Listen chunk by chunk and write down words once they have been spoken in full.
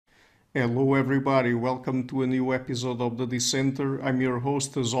Hello, everybody. Welcome to a new episode of the Dissenter. I'm your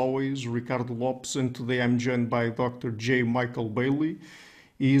host, as always, Ricardo Lopes, and today I'm joined by Dr. J. Michael Bailey.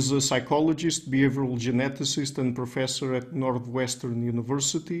 He is a psychologist, behavioral geneticist, and professor at Northwestern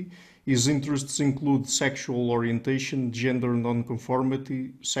University. His interests include sexual orientation, gender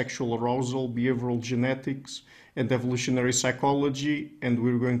nonconformity, sexual arousal, behavioral genetics, and evolutionary psychology. And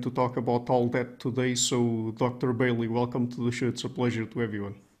we're going to talk about all that today. So, Dr. Bailey, welcome to the show. It's a pleasure to have you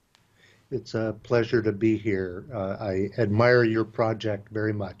on. It's a pleasure to be here. I admire your project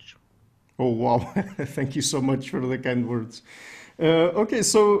very much. Oh, wow. Thank you so much for the kind words. Okay,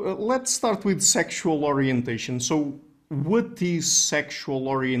 so let's start with sexual orientation. So, what is sexual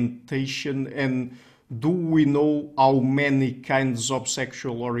orientation, and do we know how many kinds of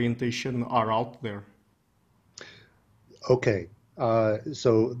sexual orientation are out there? Okay,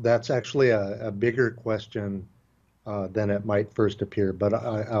 so that's actually a bigger question than it might first appear, but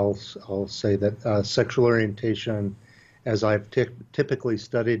I'll say that sexual orientation, as I've typically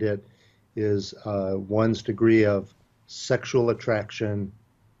studied it, is one's degree of sexual attraction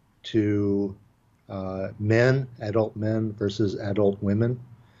to men, adult men versus adult women.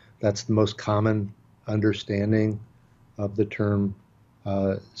 That's the most common understanding of the term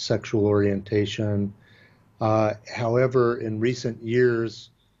sexual orientation. However, in recent years,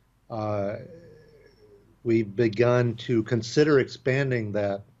 uh, we've begun to consider expanding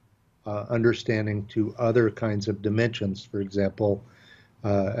that understanding to other kinds of dimensions. For example,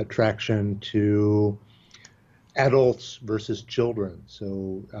 attraction to adults versus children.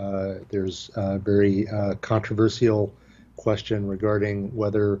 So there's a very controversial question regarding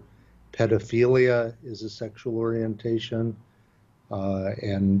whether pedophilia is a sexual orientation,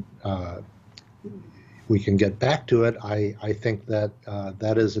 and we can get back to it. I think that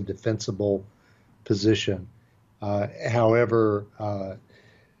that is a defensible position. However,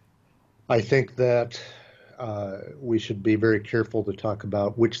 I think that we should be very careful to talk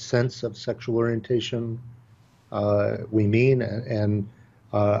about which sense of sexual orientation we mean, and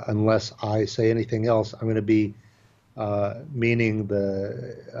unless I say anything else, I'm going to be meaning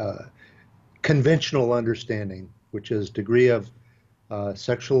the conventional understanding, which is degree of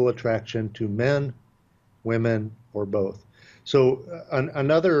sexual attraction to men, women, or both. So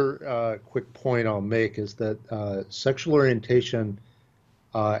another quick point I'll make is that sexual orientation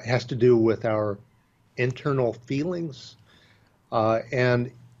has to do with our internal feelings,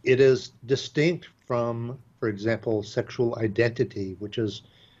 and it is distinct from, for example, sexual identity, which is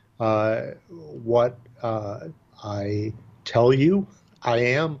what I tell you I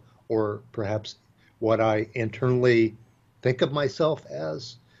am, or perhaps what I internally think of myself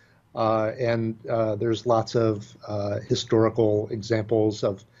as. And there's lots of historical examples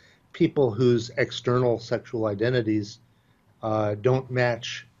of people whose external sexual identities don't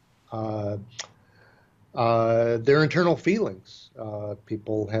match uh, their internal feelings.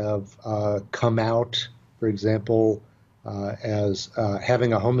 People have come out, for example, as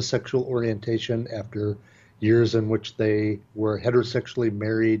having a homosexual orientation after years in which they were heterosexually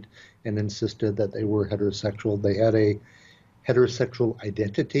married and insisted that they were heterosexual. They had a heterosexual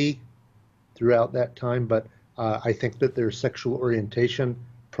identity throughout that time, but I think that their sexual orientation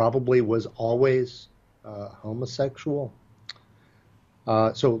probably was always homosexual.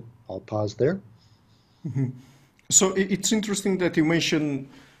 So I'll pause there. So it's interesting that you mentioned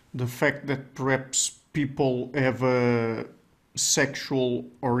the fact that perhaps people have a sexual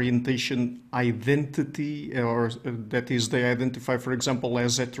orientation identity, or that is, they identify, for example,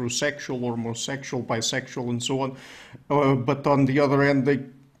 as heterosexual or homosexual, bisexual, and so on. But on the other hand, they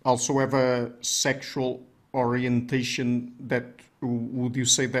also have a sexual orientation that, would you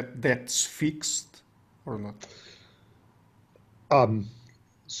say that that's fixed or not? Um,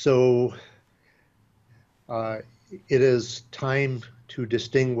 so uh, it is time to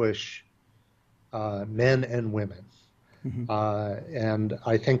distinguish men and women. And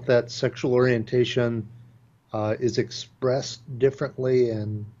I think that sexual orientation is expressed differently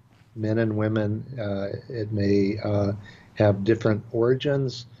in men and women. It may have different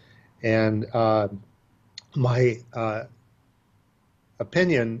origins. And my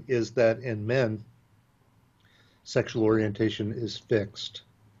opinion is that in men, sexual orientation is fixed.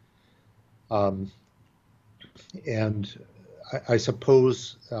 Um, and I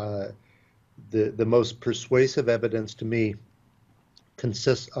suppose the most persuasive evidence to me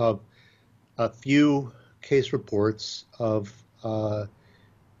consists of a few case reports of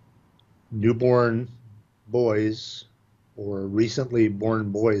newborn boys or recently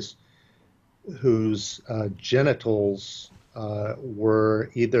born boys whose genitals were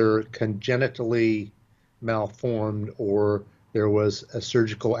either congenitally malformed or there was a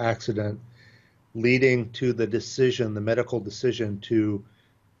surgical accident leading to the decision, the medical decision to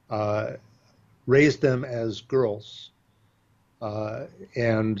uh, raise them as girls.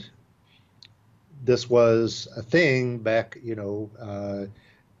 And this was a thing back,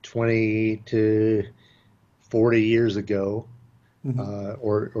 20 to 40 years ago, Hmm.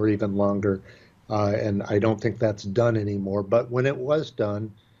 or even longer. And I don't think that's done anymore. But when it was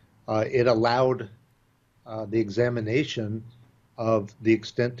done, it allowed the examination of the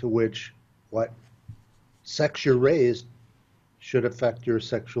extent to which what sex you're raised should affect your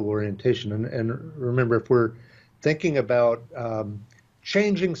sexual orientation. And remember, if we're thinking about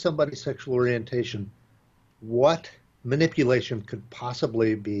changing somebody's sexual orientation, what manipulation could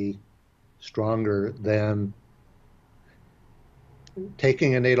possibly be stronger than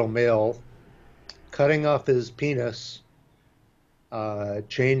taking a natal male, cutting off his penis,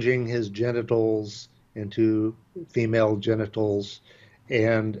 changing his genitals into female genitals,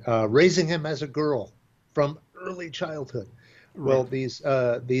 and raising him as a girl from early childhood? Well,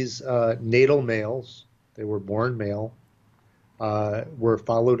 Right. these natal males, they were born male, were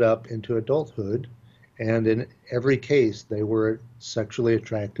followed up into adulthood, and in every case, they were sexually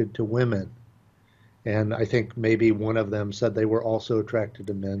attracted to women. And I think maybe one of them said they were also attracted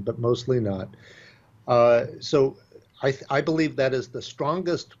to men, but mostly not. So I believe that is the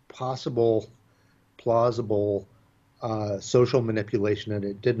strongest possible plausible social manipulation, and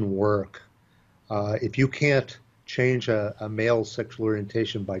it didn't work. If you can't change a male's sexual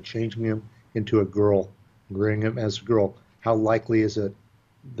orientation by changing him into a girl, rearing him as a girl, how likely is it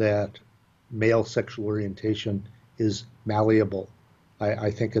that male sexual orientation is malleable? I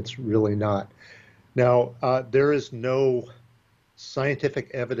think it's really not. Now, there is no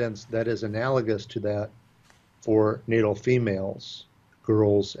scientific evidence that is analogous to that for natal females,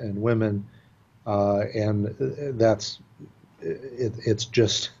 girls and women, and that's it's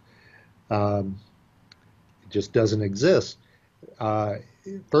just it just doesn't exist. Uh,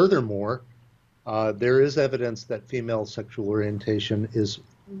 Furthermore, there is evidence that female sexual orientation is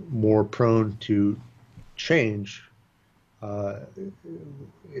more prone to change. Uh,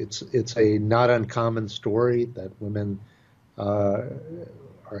 it's a not uncommon story that women uh,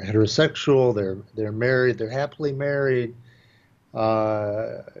 are heterosexual. They're married. They're happily married.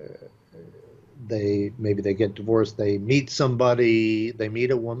 Uh, they get divorced. They meet somebody. They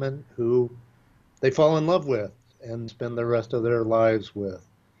meet a woman who they fall in love with and spend the rest of their lives with.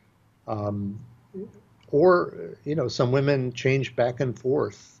 Um, or some women change back and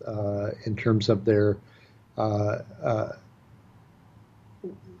forth in terms of their uh, uh,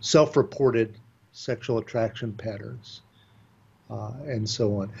 self-reported sexual attraction patterns, and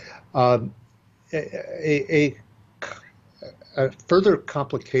so on. Um, a, a further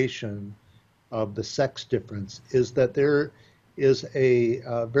complication of the sex difference is that there is a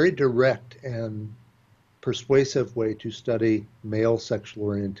very direct and persuasive way to study male sexual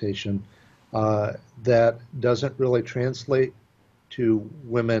orientation that doesn't really translate to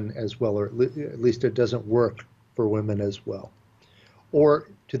women as well, or at least it doesn't work for women as well. Or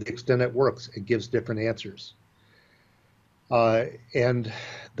to the extent it works, it gives different answers. And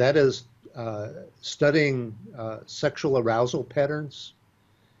that is studying sexual arousal patterns.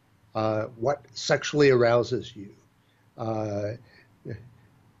 What sexually arouses you? Uh,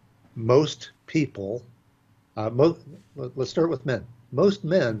 Most people, let's start with men. Most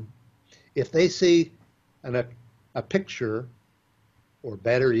men, if they see a picture, or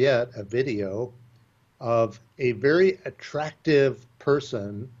better yet, a video of a very attractive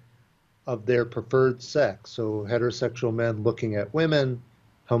person of their preferred sex, so heterosexual men looking at women,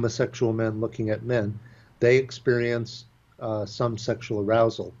 homosexual men looking at men, they experience some sexual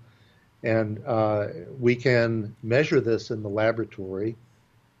arousal. And we can measure this in the laboratory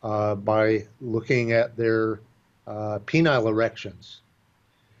by looking at their penile erections.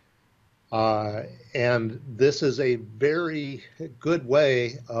 And this is a very good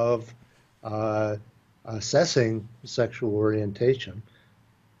way of uh, assessing sexual orientation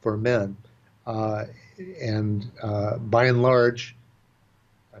for men. Uh, and by and large,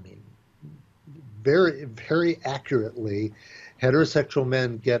 I mean, very, very accurately, heterosexual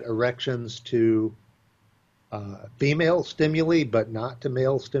men get erections to female stimuli, but not to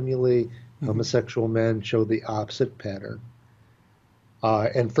male stimuli. Hmm. Homosexual men show the opposite pattern.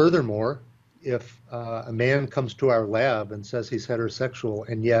 And furthermore, if a man comes to our lab and says he's heterosexual,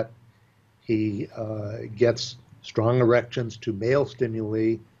 and yet he gets strong erections to male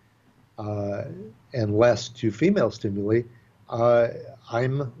stimuli uh, and less to female stimuli, uh,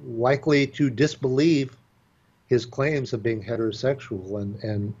 I'm likely to disbelieve his claims of being heterosexual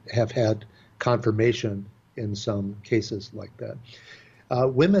and have had confirmation in some cases like that.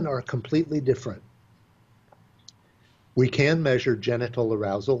 Women are completely different. We can measure genital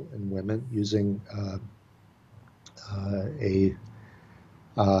arousal in women using a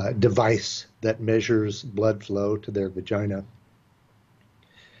device that measures blood flow to their vagina.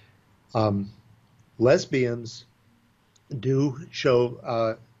 Lesbians do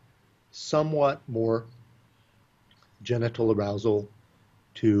show somewhat more genital arousal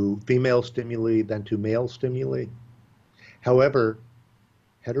to female stimuli than to male stimuli. However,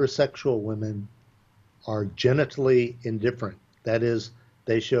 heterosexual women are genitally indifferent. That is,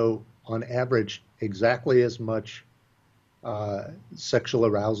 they show on average exactly as much sexual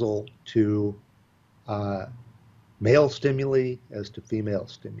arousal to male stimuli as to female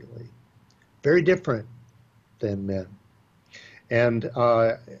stimuli. Very different than men. And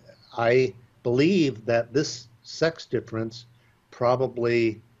I believe that this sex difference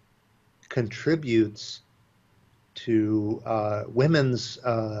probably contributes to women's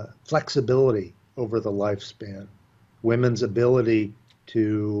flexibility over the lifespan, women's ability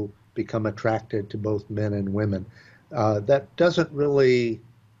to become attracted to both men and women. That doesn't really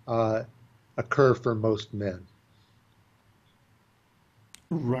occur for most men.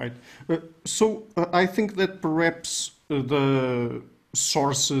 Right. So I think that perhaps the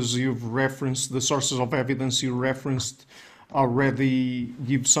sources you've referenced, the sources of evidence you referenced, already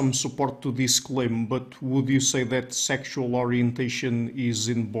give some support to this claim, but would you say that sexual orientation is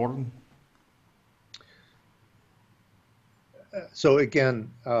inborn? So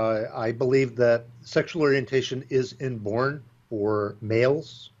again, I believe that sexual orientation is inborn for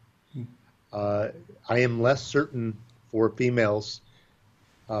males. I am less certain for females,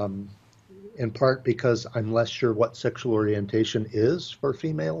 in part because I'm less sure what sexual orientation is for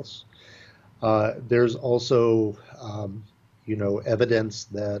females. There's also, evidence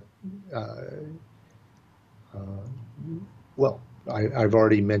that, I've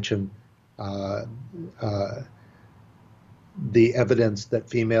already mentioned the evidence that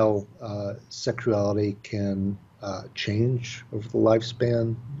female sexuality can change over the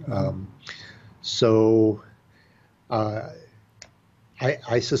lifespan. So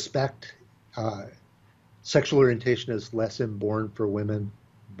I suspect sexual orientation is less inborn for women,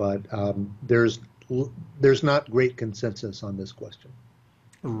 but there's not great consensus on this question.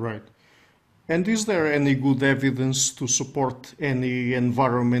 Right. And is there any good evidence to support any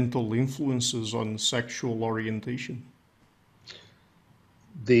environmental influences on sexual orientation?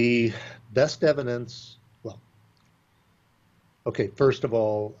 The best evidence, first of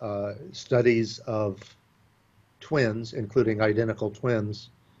all, studies of twins, including identical twins,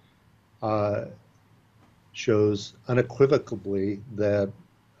 shows unequivocally that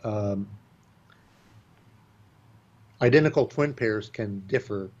identical twin pairs can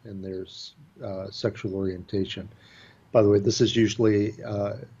differ in their sexual orientation. By the way, this is usually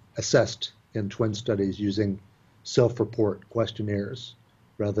assessed in twin studies using self-report questionnaires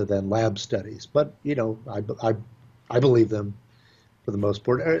rather than lab studies. But, I believe them for the most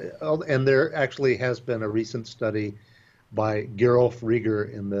part. And there actually has been a recent study by Gerolf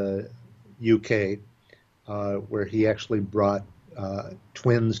Rieger in the UK where he actually brought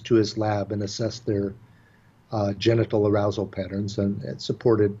twins to his lab and assessed their genital arousal patterns, and it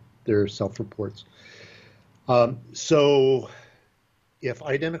supported their self-reports. So if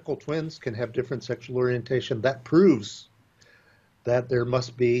identical twins can have different sexual orientation, that proves that there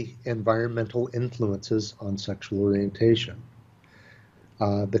must be environmental influences on sexual orientation.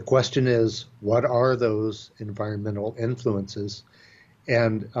 The question is, what are those environmental influences?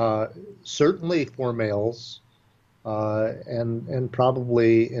 And certainly for males, and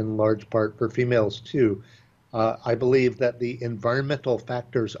probably in large part for females too, I believe that the environmental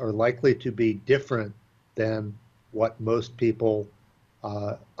factors are likely to be different than what most people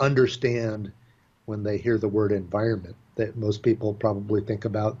understand when they hear the word environment. That most people probably think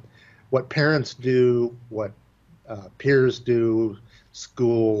about what parents do, what peers do,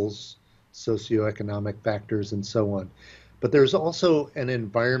 schools, socioeconomic factors, and so on. But there's also an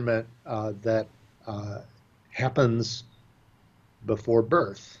environment that happens before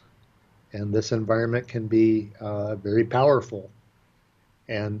birth. And this environment can be very powerful.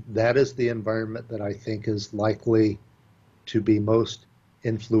 And that is the environment that I think is likely to be most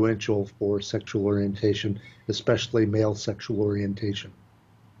influential for sexual orientation, especially male sexual orientation.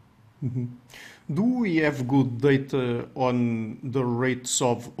 Mm-hmm. Do we have good data on the rates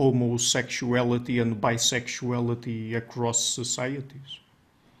of homosexuality and bisexuality across societies?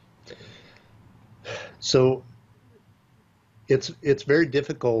 So it's very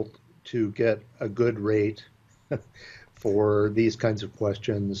difficult to get a good rate for these kinds of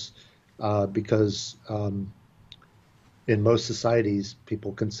questions because in most societies,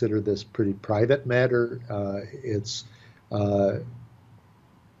 people consider this pretty private matter. It's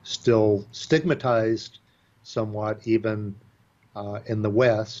still stigmatized somewhat, even in the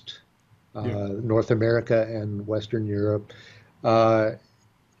West, Yeah. North America and Western Europe. Uh,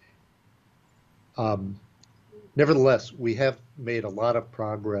 um, Nevertheless, we have made a lot of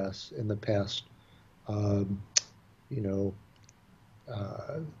progress in the past, um, you know,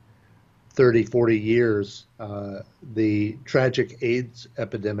 uh, 30, 40 years. The tragic AIDS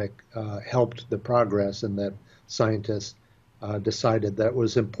epidemic helped the progress, and that scientists decided that it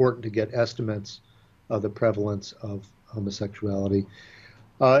was important to get estimates of the prevalence of homosexuality.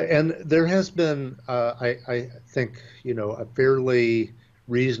 And there has been, I think, a fairly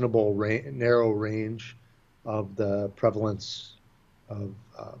reasonable, narrow range of the prevalence of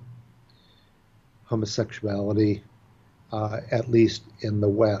homosexuality, at least in the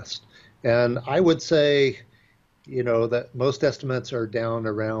West. And I would say, that most estimates are down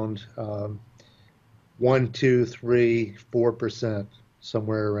around 1, 2, 3, 4%,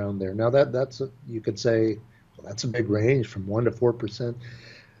 somewhere around there. Now you could say, well, that's a big range from 1 to 4%.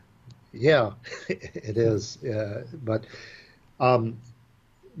 Yeah, it is. But um,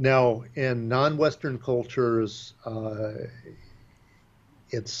 now in non-Western cultures,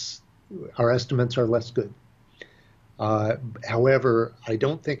 it's our estimates are less good. However, I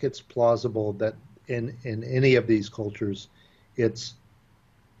don't think it's plausible that in any of these cultures, it's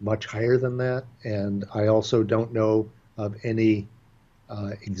much higher than that. And I also don't know of any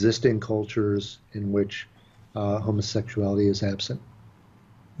existing cultures in which homosexuality is absent.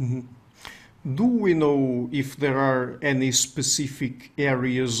 Mhm. Do we know if there are any specific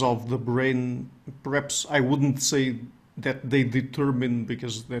areas of the brain? Perhaps I wouldn't say that they determine,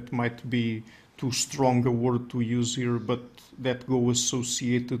 because that might be too strong a word to use here, but that go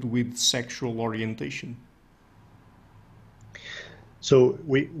associated with sexual orientation. So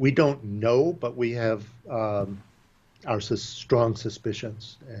we don't know, but we have our strong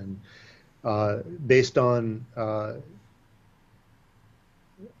suspicions, and based on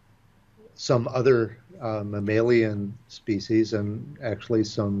some other mammalian species and actually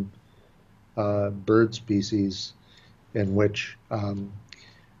some bird species in which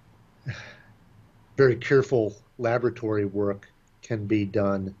very careful laboratory work can be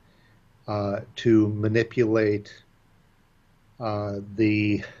done to manipulate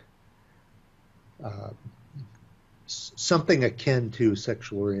the something akin to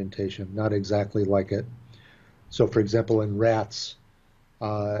sexual orientation, not exactly like it. So, for example, in rats,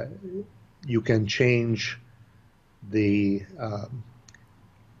 uh, you can change the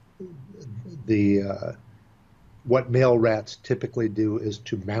the what male rats typically do is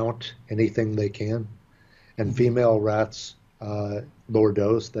to mount anything they can, and Mhm. female rats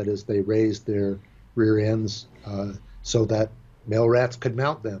lordos, that is, they raise their rear ends so that male rats could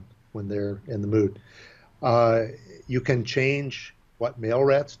mount them when they're in the mood. Uh, you can change what male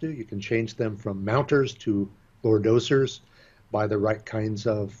rats do. You can change them from mounters to lordosers by the right kinds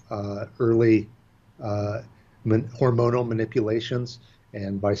of early uh, hormonal manipulations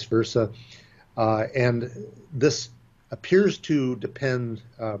and vice versa. And this appears to depend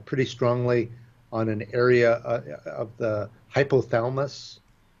pretty strongly on an area of the hypothalamus,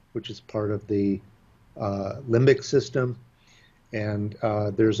 which is part of the limbic system. And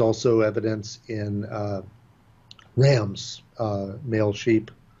there's also evidence in rams, male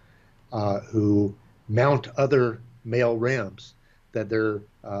sheep, who mount other male rams, that their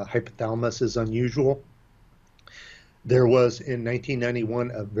hypothalamus is unusual. There was in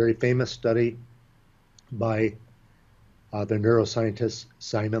 1991 a very famous study by the neuroscientist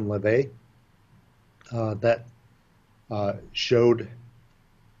Simon LeVay that showed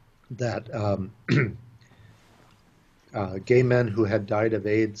that gay men who had died of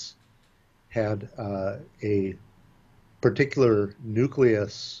AIDS had a particular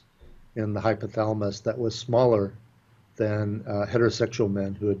nucleus in the hypothalamus that was smaller than heterosexual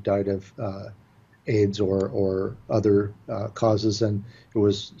men who had died of AIDS or other causes, and it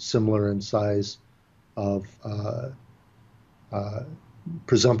was similar in size of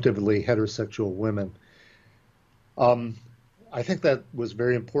presumptively heterosexual women. Um, I think that was a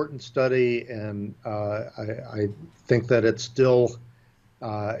very important study, and I think that it's still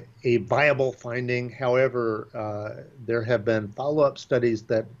a viable finding. However, there have been follow-up studies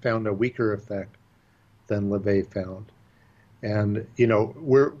that found a weaker effect than LeVay found. And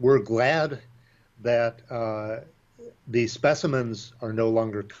we're glad that the specimens are no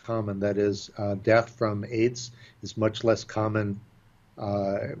longer common. That is, death from AIDS is much less common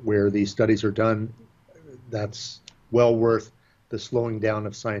where these studies are done. That's well worth the slowing down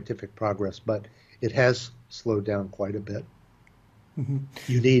of scientific progress, but it has slowed down quite a bit.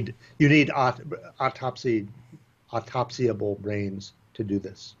 You need autopsyable brains to do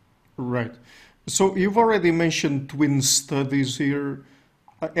this. Right. So you've already mentioned twin studies here.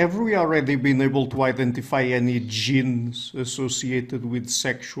 Have we already been able to identify any genes associated with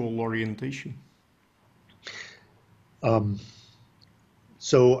sexual orientation?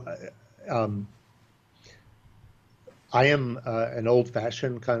 So I am an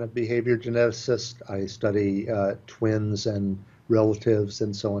old-fashioned kind of behavior geneticist. I study twins and relatives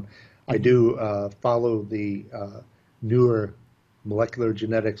and so on. I do follow the newer molecular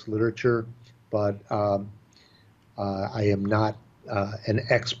genetics literature, but I am not an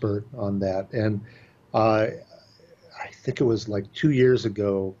expert on that. And I think it was like 2 years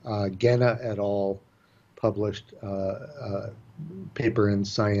ago, Genna et al. Published a paper in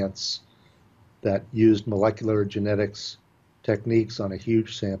Science that used molecular genetics techniques on a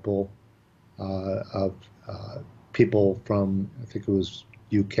huge sample of people from, I think it was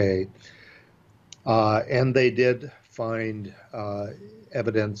UK. And they did find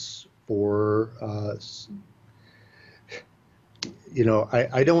evidence for, I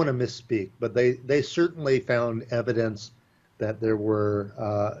don't want to misspeak, but they certainly found evidence that there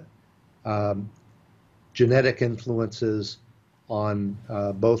were genetic influences on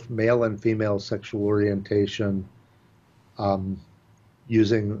both male and female sexual orientation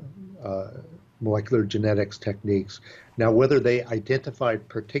using molecular genetics techniques. Now, whether they identified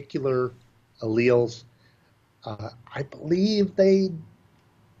particular alleles, I believe they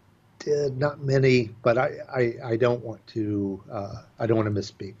did, not many, but I don't want to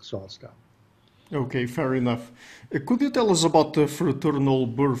misspeak, so I'll stop. Okay, fair enough. Could you tell us about the fraternal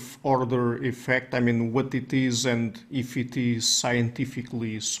birth order effect? I mean, what it is and if it is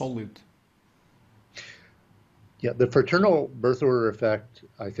scientifically solid? Yeah, the fraternal birth order effect,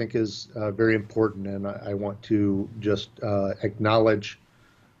 I think, is very important, and I want to just acknowledge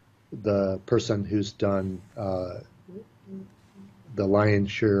the person who's done the lion's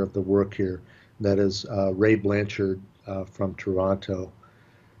share of the work here. That is Ray Blanchard from Toronto.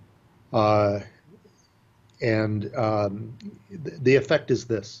 And the effect is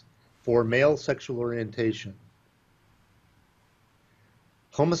this. For male sexual orientation,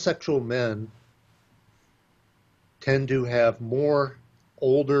 homosexual men tend to have more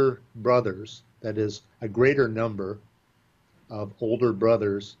older brothers, that is, a greater number of older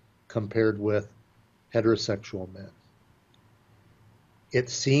brothers compared with heterosexual men. It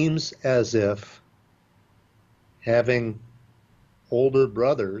seems as if having older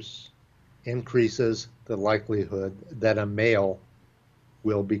brothers increases the likelihood that a male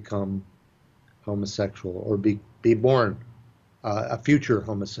will become homosexual or be born a future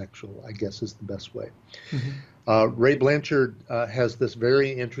homosexual, I guess is the best way. Ray Blanchard has this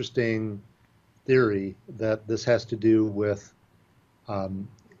very interesting theory that this has to do with a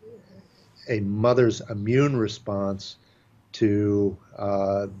mother's immune response to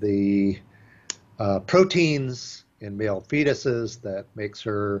the proteins in male fetuses that makes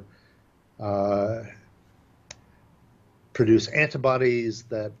her produce antibodies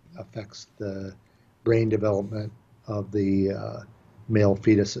that affects the brain development of the male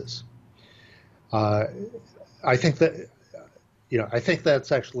fetuses. I think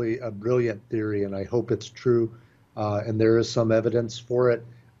that's actually a brilliant theory, and I hope it's true. And there is some evidence for it,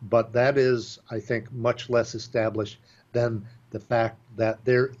 but that is, I think, much less established than the fact that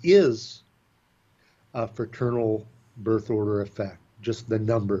there is a fraternal birth order effect, just the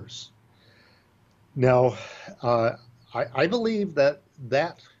numbers. Now, I believe that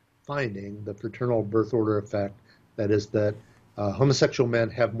finding, the fraternal birth order effect, that is that homosexual men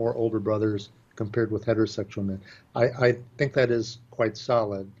have more older brothers compared with heterosexual men, I think that is quite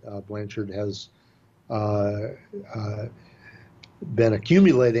solid. Blanchard has been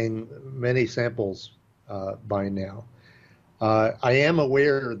accumulating many samples by now. I am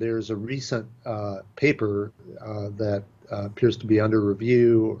aware there's a recent paper that appears to be under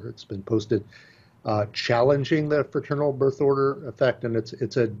review, or it's been posted, challenging the fraternal birth order effect, and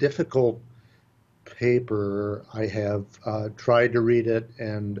it's a difficult paper. I have tried to read it,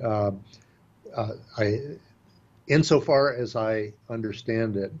 and insofar as I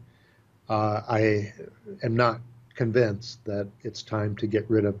understand it, I am not convinced that it's time to get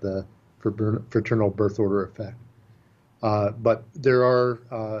rid of the fraternal birth order effect. But there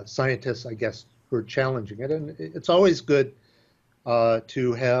are scientists, I guess, who are challenging it, and it's always good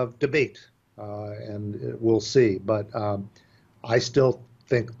to have debate, and we'll see. But I still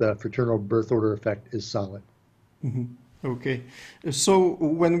think the fraternal birth order effect is solid. Mm-hmm. Okay. So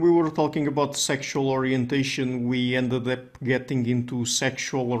when we were talking about sexual orientation, we ended up getting into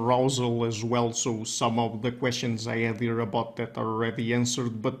sexual arousal as well. So some of the questions I had here about that are already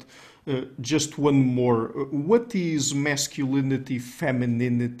answered, but just one more. What is masculinity,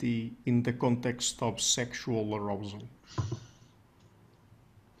 femininity in the context of sexual arousal?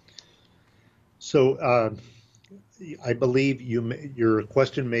 So I believe your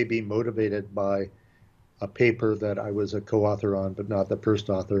question may be motivated by a paper that I was a co-author on, but not the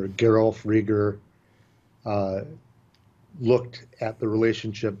first author. Gerolf Rieger uh, looked at the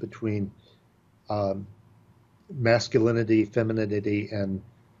relationship between um, masculinity, femininity, and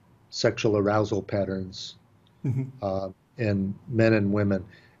sexual arousal patterns in men and women.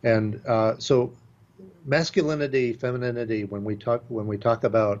 And so masculinity, femininity, when we talk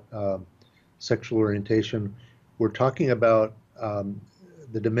about sexual orientation, we're talking about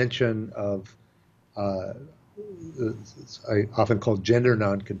the dimension of uh, I often call gender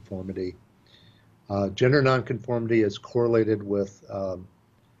nonconformity. Gender nonconformity is correlated with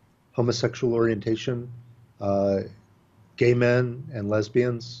homosexual orientation. Uh, Gay men and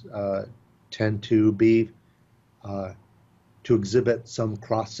lesbians tend uh, to exhibit some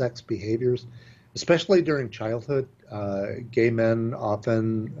cross-sex behaviors, especially during childhood. Gay men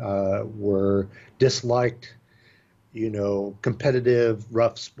often were disliked, competitive,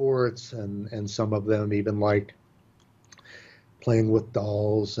 rough sports, and some of them even liked playing with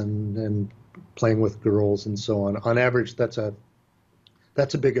dolls and playing with girls and so on. On average, that's a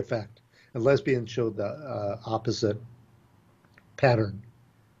big effect. And lesbians showed the opposite pattern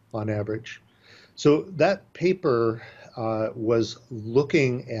on average. So that paper was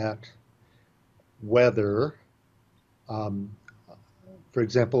looking at whether, um, for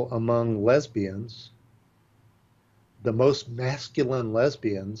example, among lesbians, the most masculine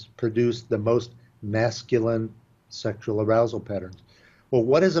lesbians produce the most masculine sexual arousal patterns. Well,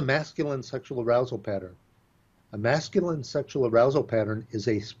 what is a masculine sexual arousal pattern? A masculine sexual arousal pattern is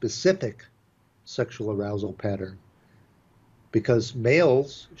a specific sexual arousal pattern because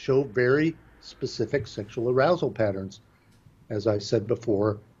males show very specific sexual arousal patterns. As I said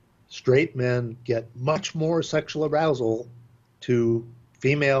before, straight men get much more sexual arousal to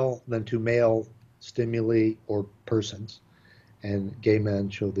female than to male stimuli or persons, and gay men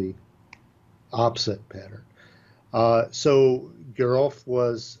show the opposite pattern. So Gerolf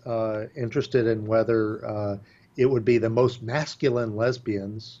was interested in whether it would be the most masculine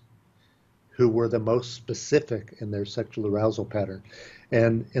lesbians who were the most specific in their sexual arousal pattern.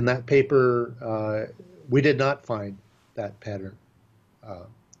 And in that paper, we did not find that pattern uh,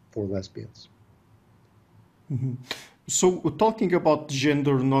 for lesbians. So, talking about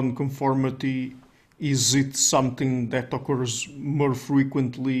gender nonconformity, is it something that occurs more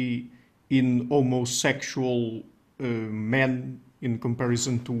frequently in homosexual men in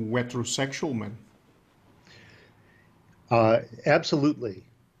comparison to heterosexual men? Absolutely.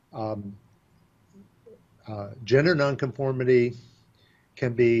 Um, Gender nonconformity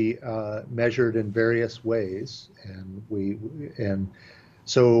can be measured in various ways, and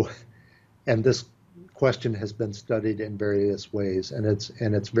so and this question has been studied in various ways, and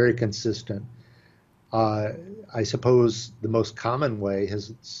it's very consistent. Uh, I suppose the most common way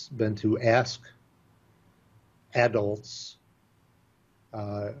has been to ask adults,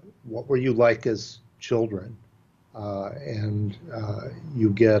 what were you like as children? And you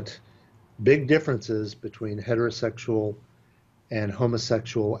get big differences between heterosexual and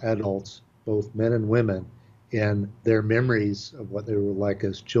homosexual adults, both men and women, in their memories of what they were like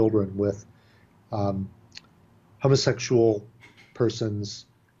as children, with um, homosexual persons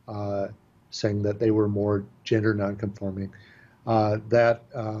saying that they were more gender nonconforming. That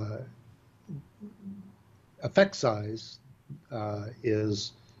effect size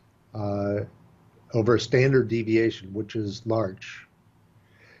is over a standard deviation, which is large.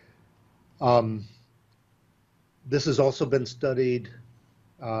 Um, this has also been studied,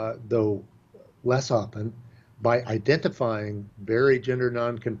 though less often, by identifying very gender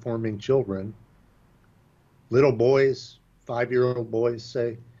nonconforming children, little boys, 5-year-old boys,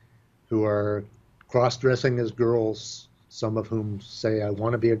 say, who are cross-dressing as girls, some of whom say, I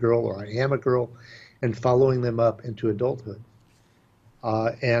want to be a girl or I am a girl, and following them up into adulthood.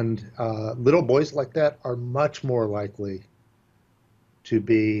 And little boys like that are much more likely to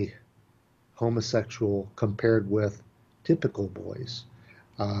be homosexual compared with typical boys.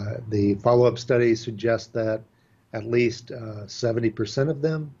 The follow-up studies suggest that at least 70% of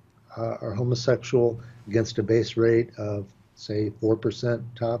them are homosexual against a base rate of, say, 4%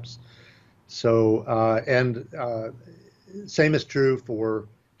 tops. So, and same is true for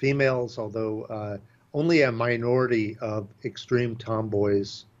females, although only a minority of extreme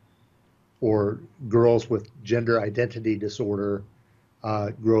tomboys or girls with gender identity disorder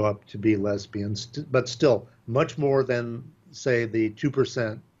grow up to be lesbians, but still much more than, say, the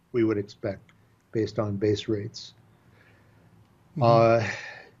 2% we would expect based on base rates. Mhm. Uh,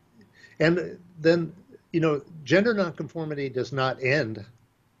 and then, gender nonconformity does not end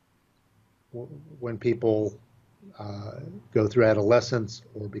when people uh, go through adolescence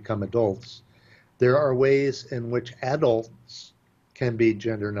or become adults. There are ways in which adults can be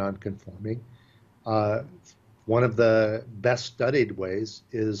gender nonconforming. Uh, One of the best studied ways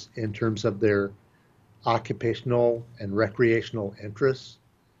is in terms of their occupational and recreational interests.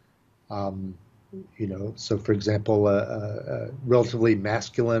 Um, so for example, a relatively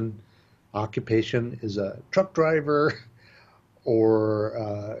masculine occupation is a truck driver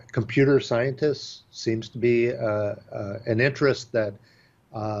or computer scientist seems to be an interest that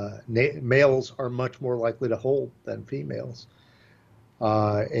males are much more likely to hold than females.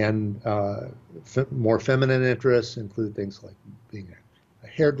 And more feminine interests include things like being a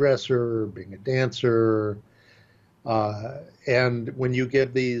hairdresser, being a dancer. And when you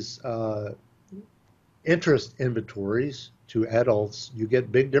give these interest inventories to adults, you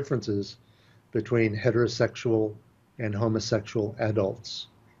get big differences between heterosexual and homosexual adults.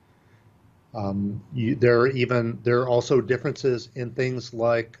 There are also differences in things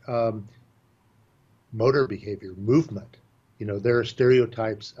like motor behavior, movement. There are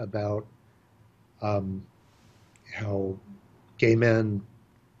stereotypes about um, how gay men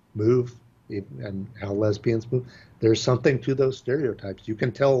move and how lesbians move. There's something to those stereotypes. You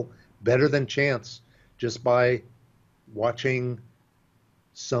can tell better than chance just by watching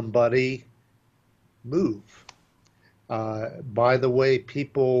somebody move. By the way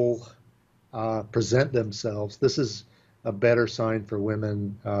people present themselves, this is a better sign for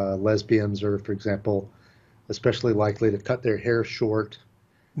women. Lesbians are, for example, especially likely to cut their hair short.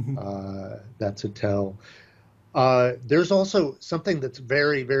 Mhm. That's a tell. There's also something that's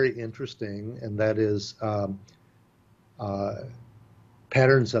very, very interesting, and that is uh,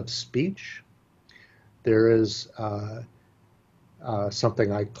 patterns of speech. There is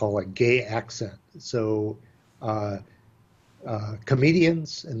something I call a gay accent. So, uh,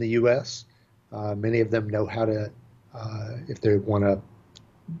 comedians in the US, many of them know how to, if they want to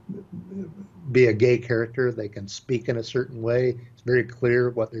be a gay character, they can speak in a certain way. It's very clear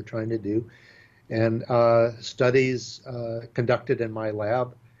what they're trying to do. And studies conducted in my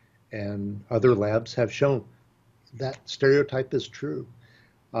lab and other labs have shown that stereotype is true.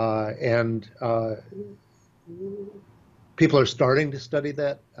 And people are starting to study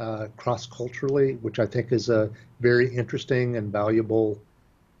that cross-culturally, which I think is a very interesting and valuable,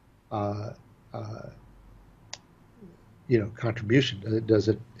 uh, uh, contribution. Does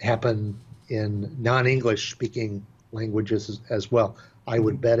it happen in non-English speaking languages as well? I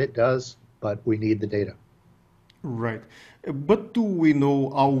would Mhm. bet it does, but we need the data. Right. But do we know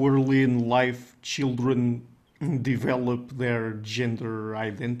how early in life children develop their gender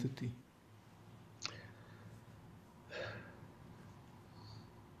identity?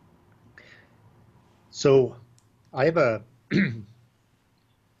 So I have a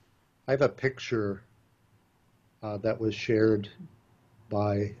I have a picture that was shared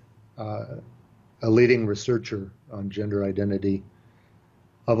by uh, a leading researcher on gender identity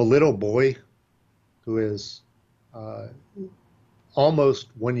of a little boy who is uh, almost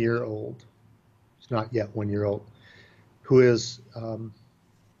 1 year old. He's not yet 1 year old. Who is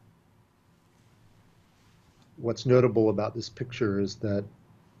What's notable about this picture is that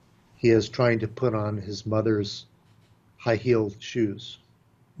he is trying to put on his mother's high-heeled shoes.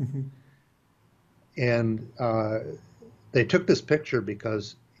 Mhm. And they took this picture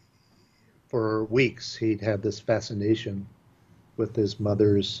because for weeks he'd had this fascination with his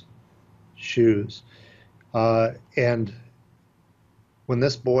mother's shoes. And when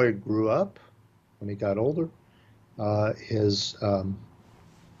this boy grew up, when he got older, his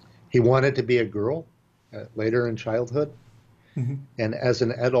he wanted to be a girl later in childhood, Mhm. and as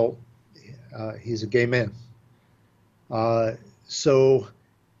an adult, he's a gay man. Uh, so,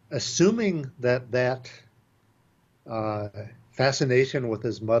 assuming that uh, fascination with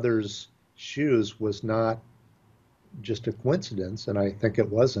his mother's shoes was not just a coincidence, and I think it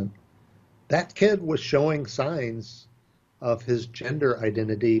wasn't, that kid was showing signs of his gender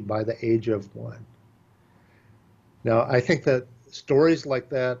identity by the age of 1. Now, I think that stories like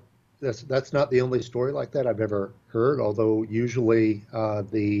that, that's not the only story like that I've ever heard, although usually uh,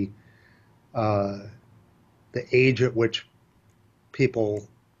 the age at which people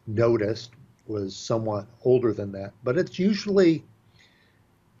noticed was somewhat older than that. But it's usually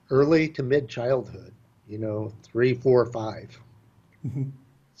early to mid childhood. 3, 4, 5, Mhm.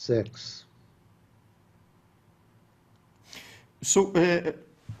 6. So,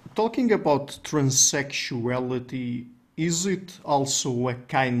 talking about transsexuality, is it also a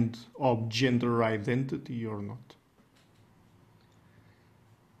kind of gender identity or not?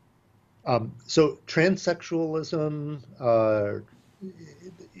 So transsexualism,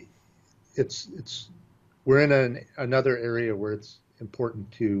 it's we're in another area where it's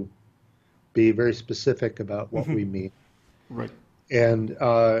important to be very specific about what we mean. Right. And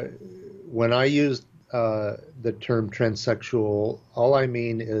when I use the term transsexual, all I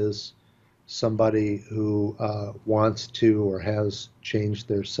mean is somebody who wants to or has changed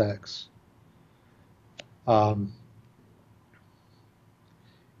their sex. Um,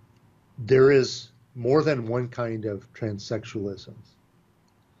 there is more than one kind of transsexualism,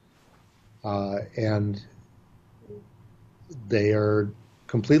 and they are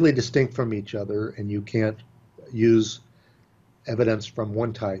completely distinct from each other, and you can't use evidence from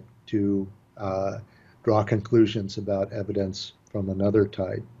one type to draw conclusions about evidence from another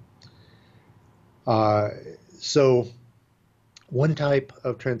type. So one type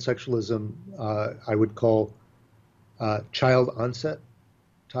of transsexualism I would call child onset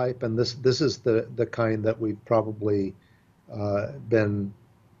type, and this is the kind that we've probably been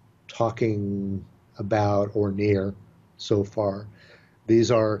talking about or near so far.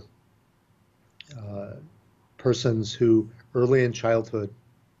 These are persons who early in childhood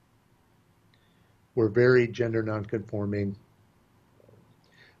were very gender nonconforming,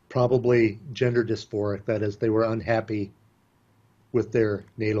 probably gender dysphoric, that is, they were unhappy with their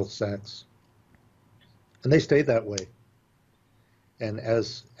natal sex. And they stayed that way. And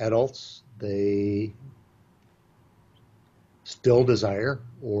as adults, they still desire,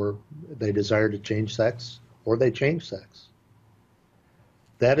 or they desire to change sex, or they change sex.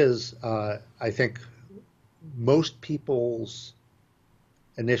 That is, I think, most people's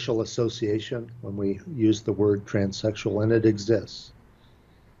initial association when we use the word transsexual, and it exists.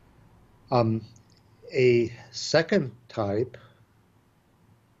 A second type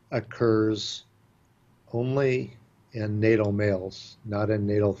occurs only in natal males, not in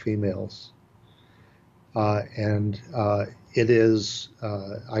natal females. And it is,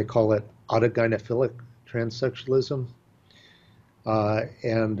 I call it autogynephilic transsexualism.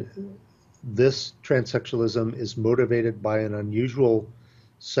 And this transsexualism is motivated by an unusual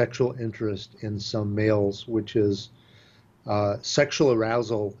sexual interest in some males, which is sexual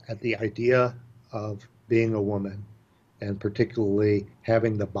arousal at the idea of being a woman, and particularly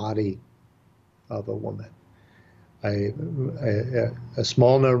having the body of a woman. A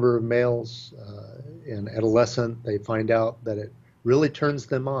small number of males in adolescent, they find out that it really turns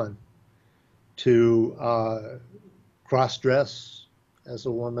them on to cross-dress as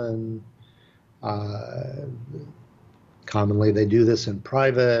a woman. Commonly, they do this in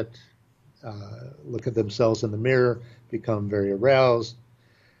private, look at themselves in the mirror, become very aroused.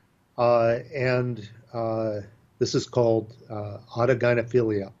 And this is called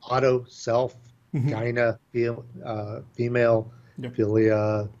autogynephilia. Auto, self, gyna, female, Yeah.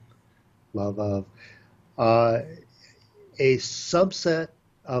 philia, love of. A subset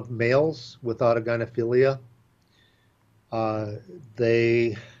of males with autogynephilia,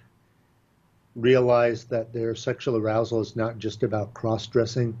 they realize that their sexual arousal is not just about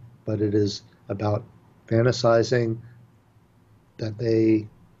cross-dressing, but it is about fantasizing that they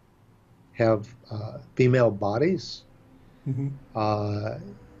have female bodies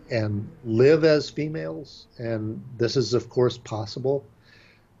and live as females. And this is, of course, possible.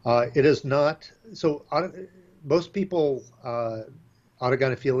 It is not, so most people,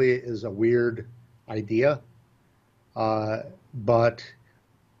 autogynephilia is a weird idea, but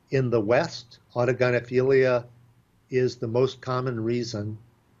in the West, autogynephilia is the most common reason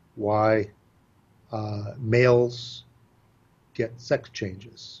why males get sex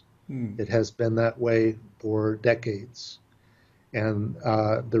changes. It has been that way for decades. And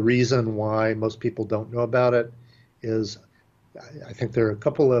the reason why most people don't know about it is, I think there are a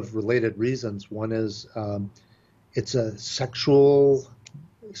couple of related reasons. One is it's a sexually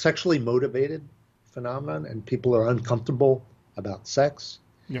motivated phenomenon, and people are uncomfortable about sex.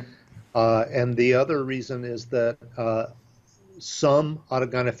 Yeah. And the other reason is that some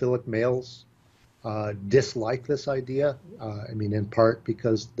autogynephilic males dislike this idea. I mean, in part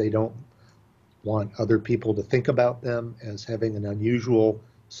because they don't want other people to think about them as having an unusual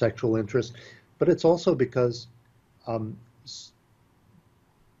sexual interest. But it's also because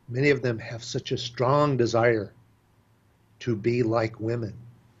many of them have such a strong desire to be like women.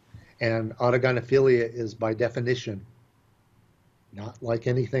 And autogynephilia is, by definition, not like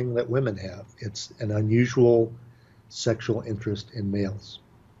anything that women have. It's an unusual sexual interest in males.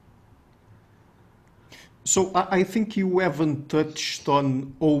 So I think you haven't touched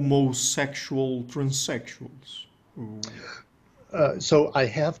on homosexual transsexuals. So I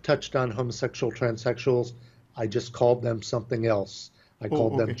have touched on homosexual transsexuals. I just called them something else. I Oh,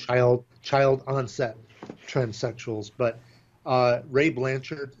 called them okay. child onset transsexuals. But Ray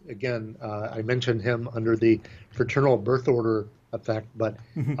Blanchard, again, I mentioned him under the fraternal birth order effect, but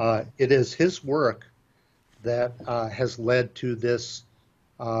it is his work that has led to this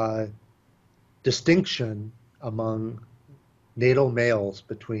uh, distinction among natal males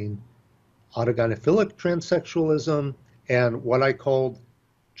between autogynephilic transsexualism and what I called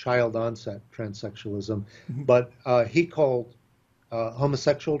child onset transsexualism. But he called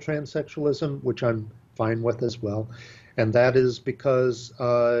homosexual transsexualism, which I'm fine with as well. And that is because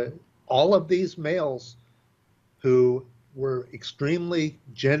all of these males who were extremely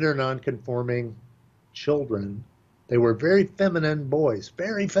gender nonconforming children, they were very feminine boys,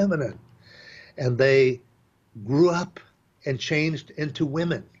 very feminine. And they grew up and changed into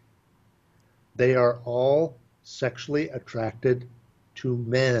women. They are all sexually attracted to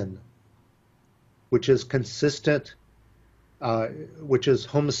men, which is consistent, which is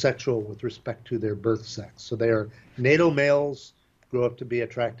homosexual with respect to their birth sex. So they are natal males, grow up to be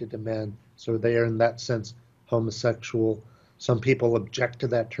attracted to men. So they are, in that sense, homosexual. Some people object to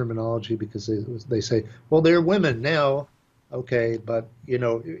that terminology because they say, well, they're women now. Okay, but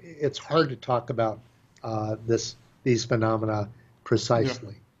it's hard to talk about these phenomena Yeah.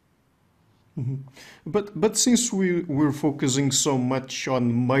 precisely. But since we're focusing so much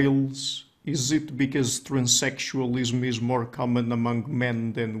on males, is it because transsexualism is more common among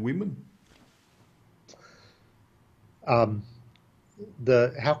men than women? Um,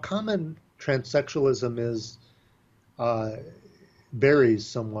 the how common transsexualism is uh, varies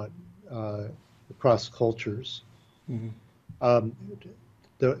somewhat across cultures. Um,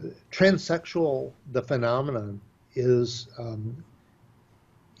 the phenomenon is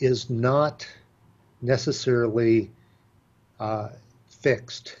not necessarily uh,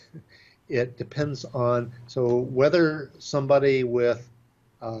 fixed. It depends on whether somebody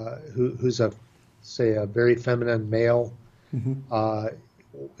who's say a very feminine male uh,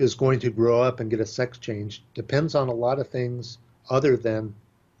 is going to grow up and get a sex change depends on a lot of things other than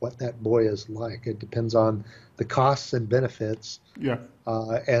what that boy is like. It depends on the costs and benefits Yeah,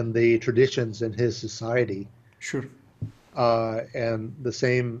 and the traditions in his society, sure. and the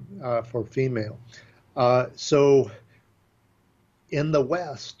same for female. So in the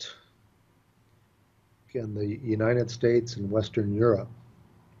West, in the United States and Western Europe,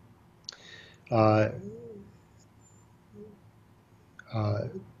 uh, uh,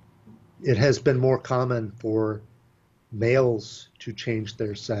 it has been more common for males to change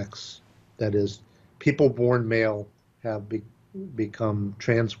their sex. That is, people born male have become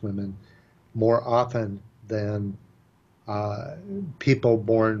trans women more often than uh, people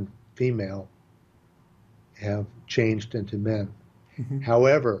born female have changed into men.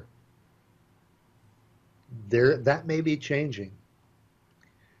 However, that may be changing.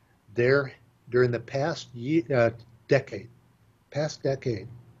 There, during the decade, past decade,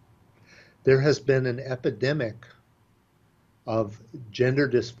 there has been an epidemic of gender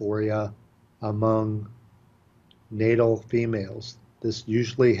dysphoria among natal females. This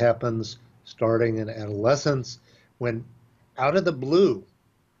usually happens starting in adolescence when, out of the blue,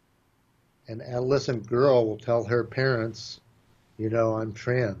 an adolescent girl will tell her parents, I'm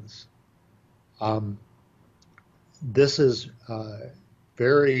trans. Um, this is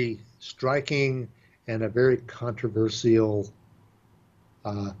very striking and a very controversial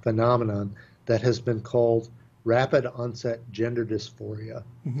phenomenon that has been called rapid onset gender dysphoria.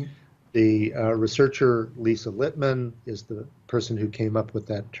 The researcher Lisa Littman is the person who came up with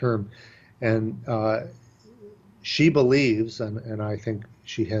that term. And she believes, and I think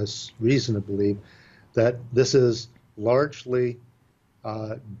she has reason to believe, that this is largely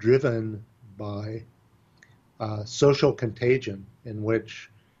driven by social contagion in which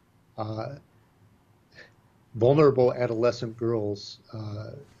vulnerable adolescent girls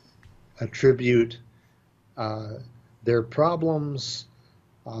attribute their problems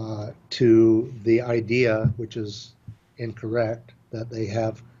to the idea, which is incorrect, that they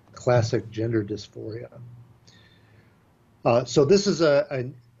have classic gender dysphoria. So this is a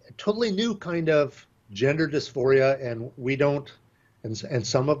totally new kind of gender dysphoria, and we don't, and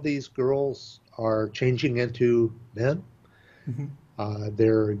some of these girls are changing into men.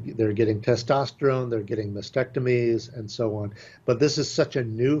 They're getting testosterone, they're getting mastectomies, and so on. But this is such a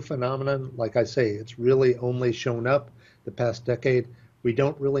new phenomenon. Like I say, it's really only shown up the past decade, we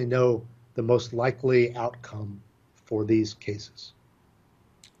don't really know the most likely outcome for these cases.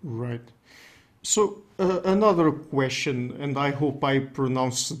 Right. So another question, and I hope I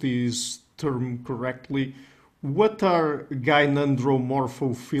pronounce this term correctly. What are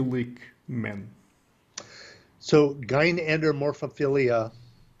gynandromorphophilic men? So gynandromorphophilia,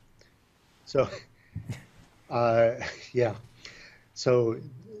 so uh, yeah, so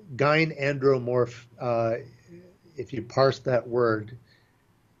gynandromorph, if you parse that word,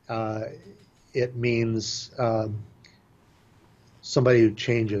 uh, it means somebody who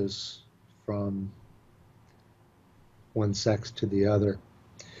changes from one sex to the other.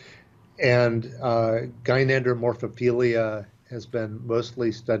 And gynandromorphophilia has been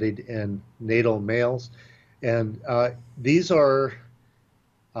mostly studied in natal males. And these are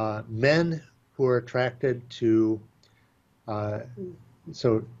men who are attracted to,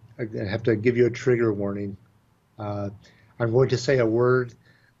 so I have to give you a trigger warning. I'm going to say a word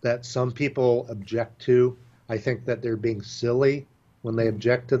that some people object to. I think that they're being silly when they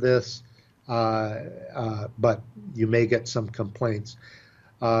object to this, but you may get some complaints.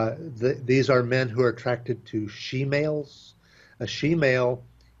 These are men who are attracted to she-males. A she-male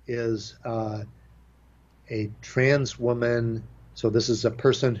is a trans woman. So this is a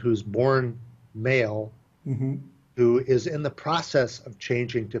person who's born male, Mm-hmm. who is in the process of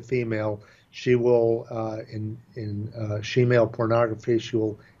changing to female. She will, in she-male pornography, she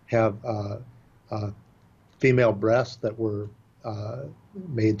will have female breasts that were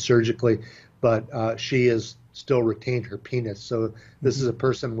made surgically, but she is still retained her penis. So this is a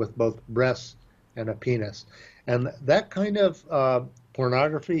person with both breasts and a penis. And that kind of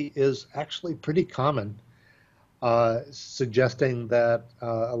pornography is actually pretty common, suggesting that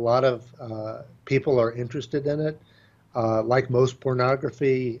a lot of people are interested in it. Like most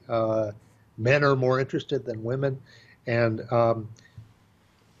pornography, men are more interested than women. And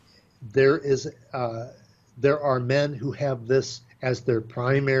there is there are men who have this as their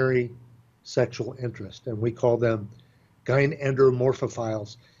primary sexual interest, and we call them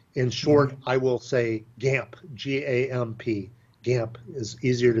gynandromorphophiles. In short, I will say GAMP, G-A-M-P. GAMP is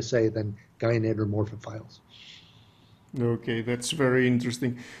easier to say than gynandromorphophiles. Okay, that's very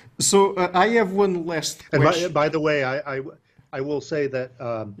interesting. So I have one last And question. by the way, I will say that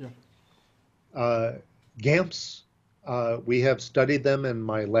Yeah. GAMPs, we have studied them in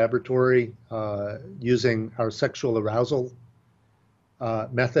my laboratory using our sexual arousal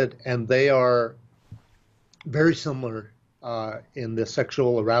method, and they are very similar in the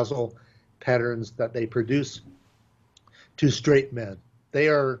sexual arousal patterns that they produce to straight men.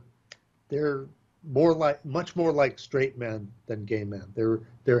 They're much more like straight men than gay men. They're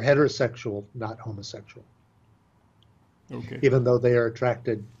heterosexual, not homosexual, Okay. even though they are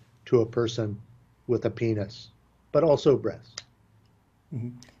attracted to a person with a penis, but also breasts.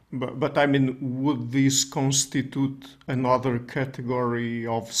 But I mean, would this constitute another category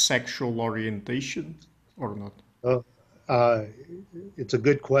of sexual orientation or not? Uh, uh, it's a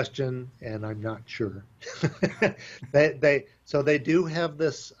good question, and I'm not sure. So they do have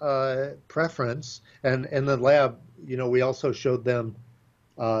this preference, and in the lab, we also showed them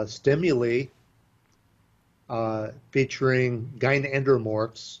stimuli featuring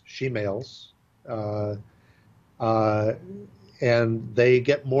gynandromorphs, she-males, uh, uh, and they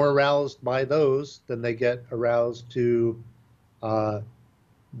get more aroused by those than they get aroused to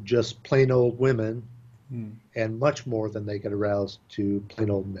just plain old women, and much more than they get aroused to plain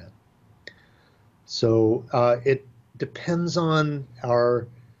old men. So it depends on our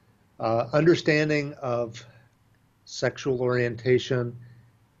understanding of sexual orientation,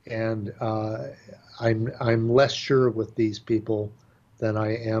 and I'm less sure with these people than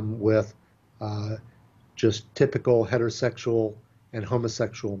I am with just typical heterosexual and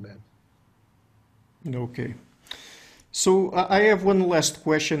homosexual men. Okay. So I have one last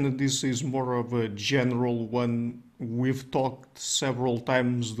question, and this is more of a general one. We've talked several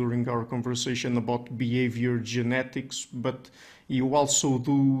times during our conversation about behavior genetics, but you also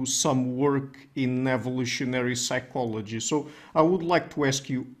do some work in evolutionary psychology. So I would like to ask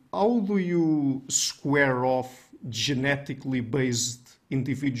you, how do you square off genetically based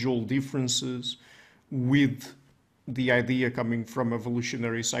individual differences with the idea coming from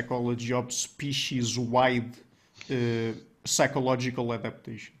evolutionary psychology of species-wide psychological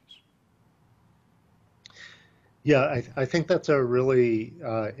adaptations? Yeah, I think that's a really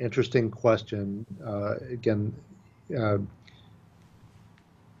interesting question. Again, uh,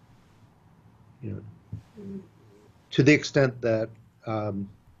 you know, to the extent that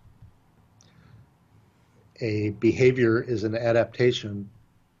a behavior is an adaptation,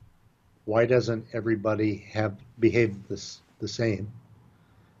 why doesn't everybody have behaved the same?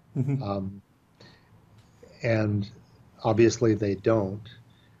 Hmm. Um, and obviously they don't.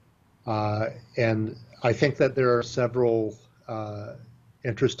 Uh, and I think that there are several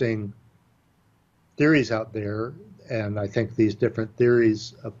interesting theories out there, and I think these different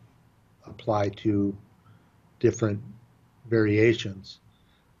theories apply to different variations.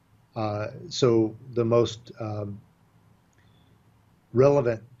 So the most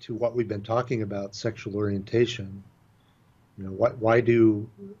relevant to what we've been talking about, sexual orientation, why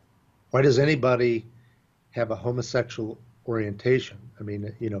does anybody have a homosexual orientation? I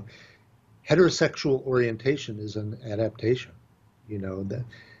mean, heterosexual orientation is an adaptation.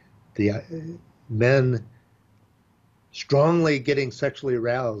 The men strongly getting sexually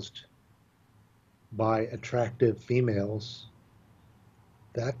aroused by attractive females,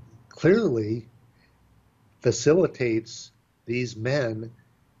 that clearly facilitates these men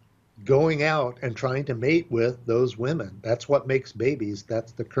going out and trying to mate with those women. That's what makes babies.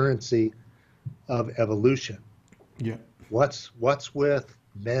 That's the currency of evolution. Yeah. What's with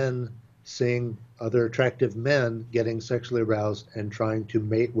men seeing other attractive men getting sexually aroused and trying to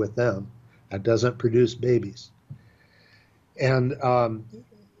mate with them? That doesn't produce babies. And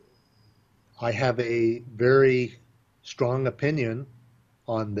I have a very strong opinion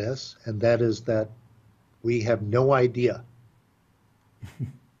on this, and that is that we have no idea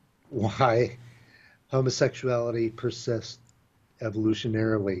why homosexuality persists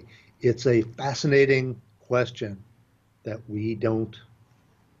evolutionarily. It's a fascinating question that we don't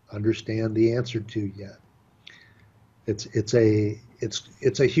understand the answer to yet. It's a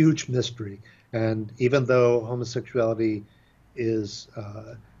huge mystery, and even though homosexuality is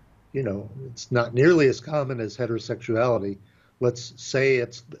it's not nearly as common as heterosexuality. Let's say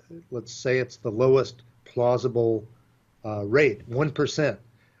it's the lowest plausible rate, 1%.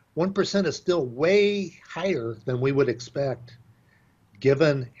 1% is still way higher than we would expect,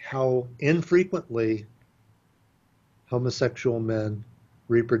 given how infrequently homosexual men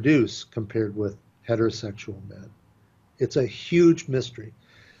reproduce compared with heterosexual men. It's a huge mystery.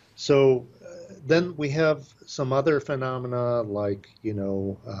 So then we have some other phenomena like,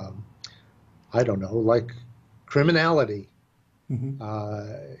 I don't know, like criminality Hmm.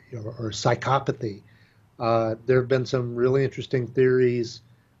 or psychopathy. There have been some really interesting theories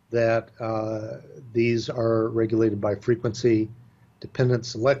that these are regulated by frequency dependent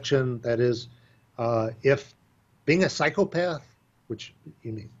selection. That is, if being a psychopath, which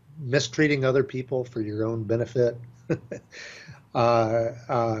you mean mistreating other people for your own benefit, uh,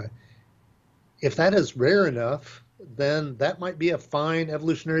 uh, if that is rare enough, then that might be a fine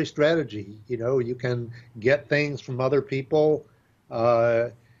evolutionary strategy. You can get things from other people uh,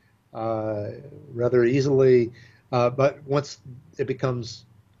 uh, rather easily, but once it becomes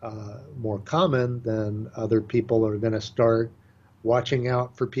more common, then other people are going to start watching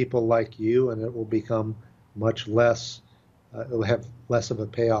out for people like you, and it will become much less. It will have less of a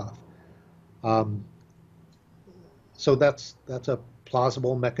payoff. Um, so that's a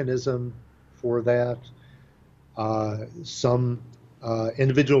plausible mechanism for that. Some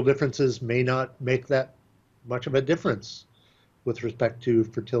individual differences may not make that much of a difference with respect to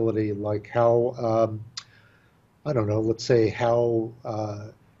fertility, like how, I don't know, let's say how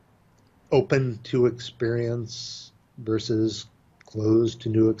open to experience versus closed to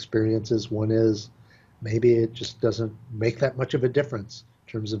new experiences one is. Maybe it just doesn't make that much of a difference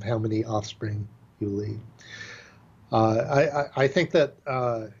in terms of how many offspring you lead. I think that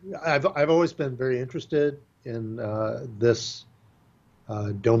I've always been very interested in this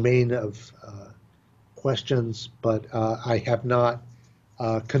domain of questions, but I have not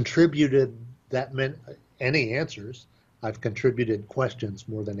contributed any answers. I've contributed questions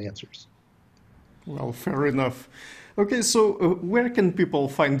more than answers. Well, fair enough. Okay, so where can people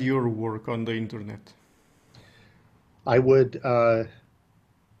find your work on the internet? I would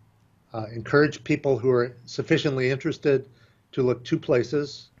encourage people who are sufficiently interested to look two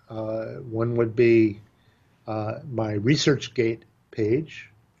places. One would be my ResearchGate page,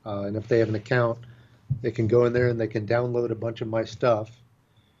 and if they have an account, they can go in there and they can download a bunch of my stuff.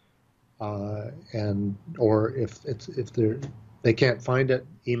 And or if they can't find it,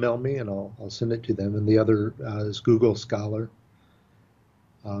 email me and I'll send it to them. And the other is Google Scholar.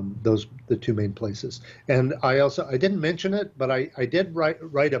 Those the two main places. And I didn't mention it, but I did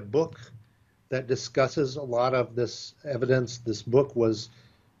write a book that discusses a lot of this evidence. This book is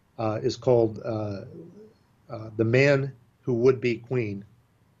called "The Man Who Would Be Queen,"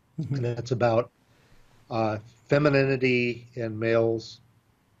 and it's about femininity in males,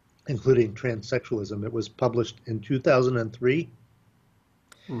 including transsexualism. It was published in 2003.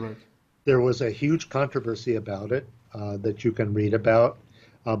 Right. There was a huge controversy about it that you can read about,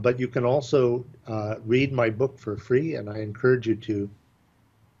 but you can also read my book for free, and I encourage you to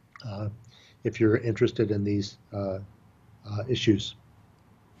uh, if you're interested in these issues.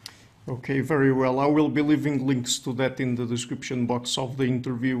 Okay, very well. I will be leaving links to that in the description box of the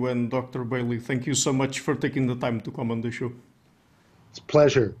interview. And Dr. Bailey, thank you so much for taking the time to come on the show. It's a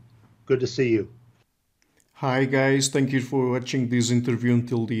pleasure. Good to see you. Hi, guys. Thank you for watching this interview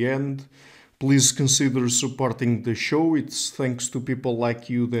until the end. Please consider supporting the show. It's thanks to people like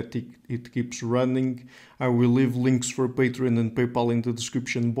you that it keeps running. I will leave links for Patreon and PayPal in the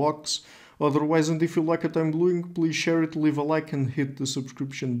description box. Otherwise, and if you like what I'm doing, please share it, leave a like, and hit the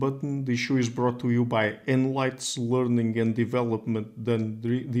subscription button. This show is brought to you by Enlights Learning and Development Done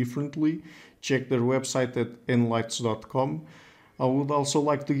Differently. Check their website at enlights.com. I would also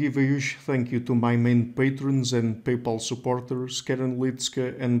like to give a huge thank you to my main patrons and PayPal supporters, Karen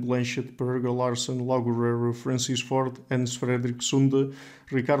Litska and Blanchett Perga Larson, Lau Guerrero, Francis Ford, Hans Frederick Sunda,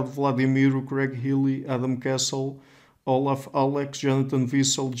 Ricardo Vladimiro, Craig Healy, Adam Castle, Olaf Alex, Jonathan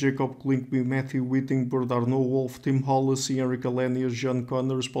Wiesel, Jacob Klinkby, Matthew Whitting, Bird Arno Wolf, Tim Hollis, Enric Alenius, John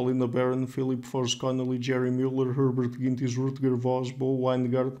Connors, Paulina Barron, Philip Force Connolly, Jerry Mueller, Herbert Gintis, Rutger Vos, Bo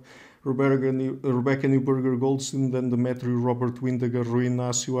Weingart, Rebecca Newberger Goldstein, Dan Demetrio, Robert Windegar, Rui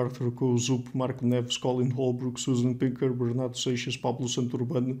Inácio, Arthur Couzup, Marco Neves, Colin Holbrook, Susan Pinker, Bernardo Seixas, Pablo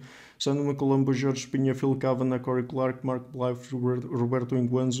Santurbano, Sandra Macalamba, Jorge Espinha, Phil Kavanagh, Corey Clark, Mark Blythe, Roberto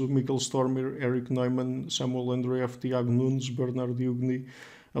Inguanzo, Michael Stormer, Eric Neumann, Samuel Andreev, Tiago Nunes, Bernard Hugni,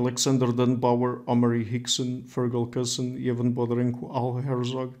 Alexander Dunbauer, Omari Hickson, Fergal Cusson, Evan Bodrenko, Al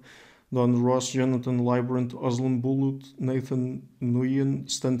Herzog, Don Ross, Jonathan Librant, Oslan Bulut, Nathan Nguyen,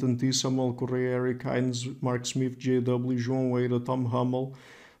 Stanton T, Samuel Correa, Eric Hines, Mark Smith, J.W., João Weira, Tom Hummel,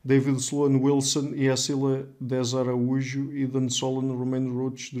 David Sloan Wilson, Yasila Des Araújo, Eden Solon, Romain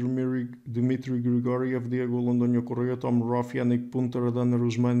Roach, Dmitry Grigoriev, Diego Londonio Correa, Tom Roth, Yannick Punter, Adana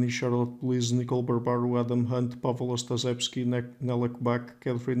Rusmani, Charlotte Bliss, Nicole Barbaro, Adam Hunt, Pavel Ostaszewski, Nelek Bach,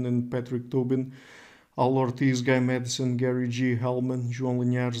 Catherine and Patrick Tobin, Al Ortiz, Guy Madison, Gary G. Hellman, João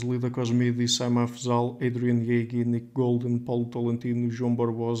Linhares, Lida Cosmidi, Sam Afzal, Adrian Yegi, Nick Golden, Paulo Tolentino, João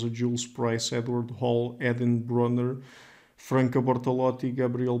Barbosa, Jules Price, Edward Hall, Edin Bronner, Franca Bortolotti,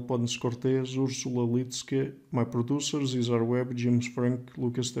 Gabriel Ponce Cortez, Ursula Litske, my producers, Izar Webb, James Frank,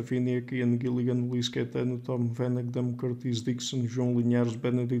 Lucas Stefaniak, Ian Gilligan, Luís Caetano, Tom Vanagdam, Curtis Dixon, João Linhares,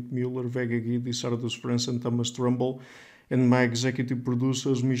 Benedict Mueller, Vega Guidi, Sardus France, and Thomas Trumbull, and my executive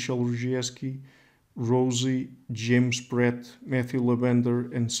producers, Michel Rugieski, Rosie, James Pratt, Matthew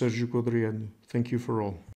Lavender, and Sergio Codriano. Thank you for all.